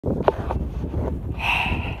Here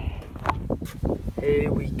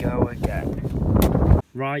we go again.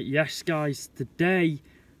 Right, yes guys, today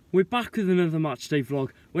we're back with another matchday vlog.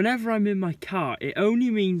 Whenever I'm in my car, it only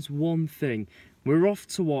means one thing. We're off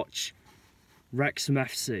to watch Wrexham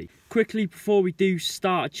FC. Quickly, before we do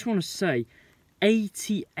start, I just want to say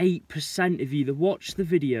 88% of you that watch the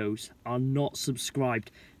videos are not subscribed.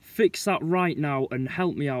 Fix that right now and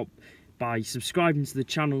help me out by subscribing to the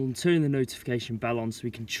channel and turn the notification bell on so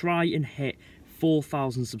we can try and hit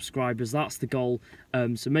 4,000 subscribers. That's the goal,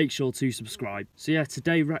 so make sure to subscribe. So yeah,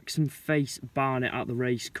 today Wrexham face Barnet at the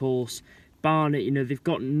racecourse. Barnet, you know, they've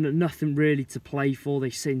got nothing really to play for.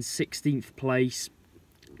 They sit in 16th place.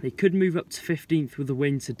 They could move up to 15th with a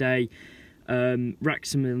win today.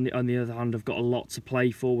 Wrexham, on the other hand, have got a lot to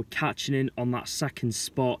play for. We're catching in on that second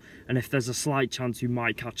spot, and if there's a slight chance we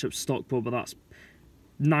might catch up Stockport, but that's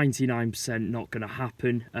 99% not going to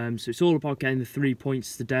happen. So it's all about getting the 3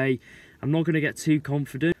 points today. I'm not going to get too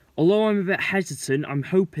confident. Although I'm a bit hesitant, I'm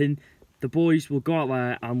hoping the boys will go out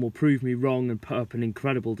there and will prove me wrong and put up an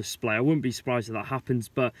incredible display. I wouldn't be surprised if that happens,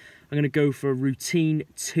 but I'm going to go for a routine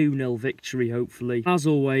 2-0 victory, hopefully. As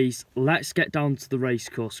always, let's get down to the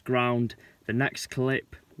racecourse ground. The next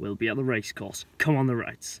clip will be at the racecourse. Come on, the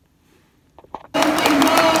Reds.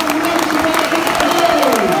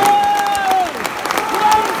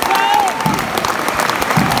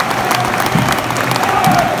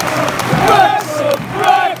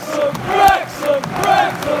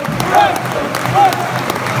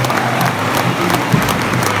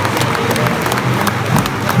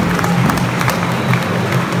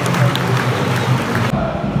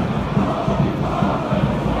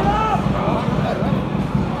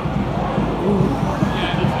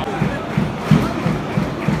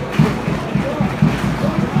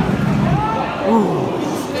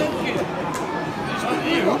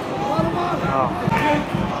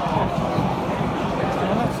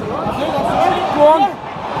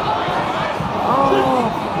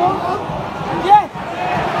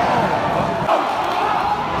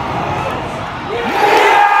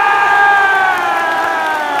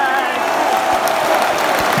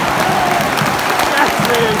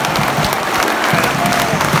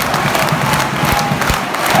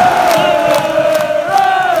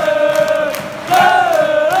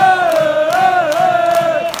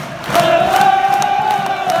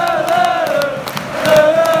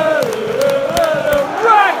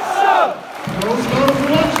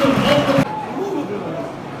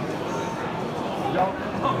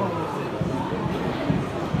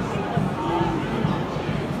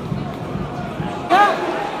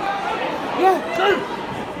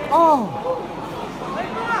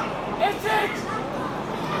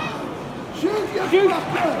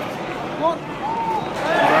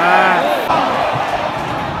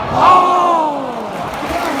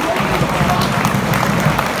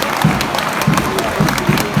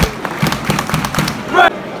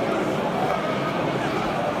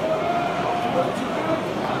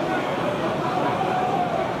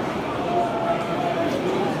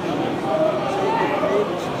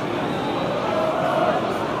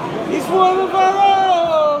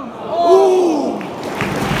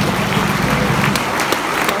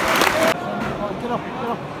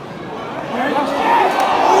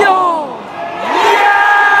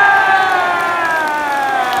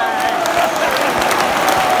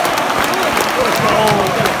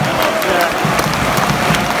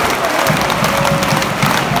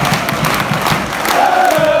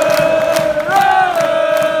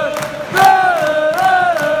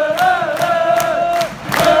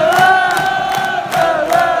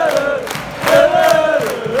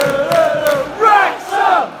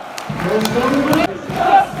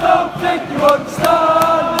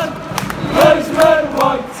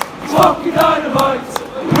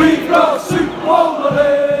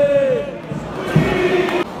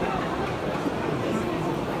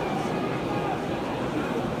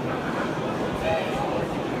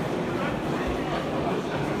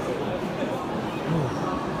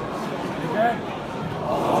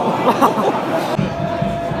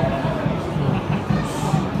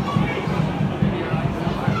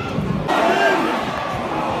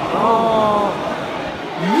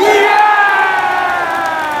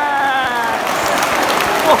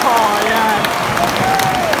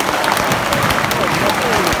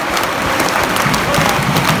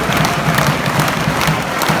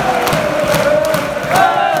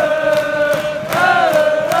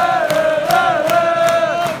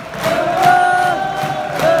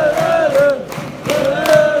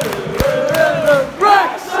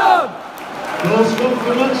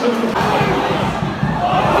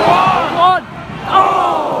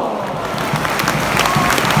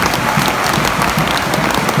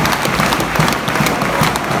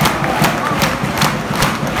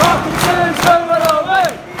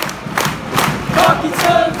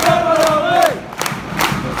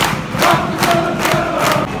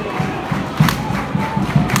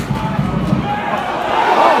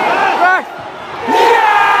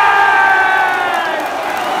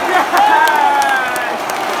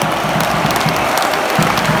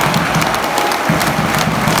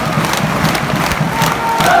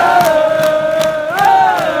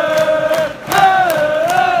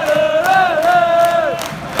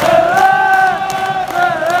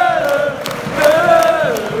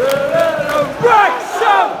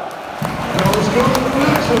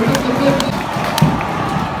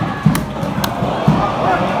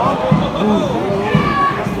 It's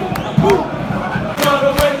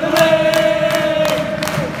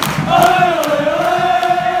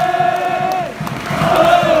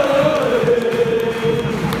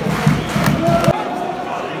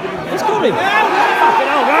coming! Fucking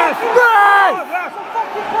hell, ref! Ref!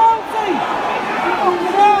 Fucking penalty!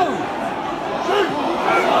 Fucking hell!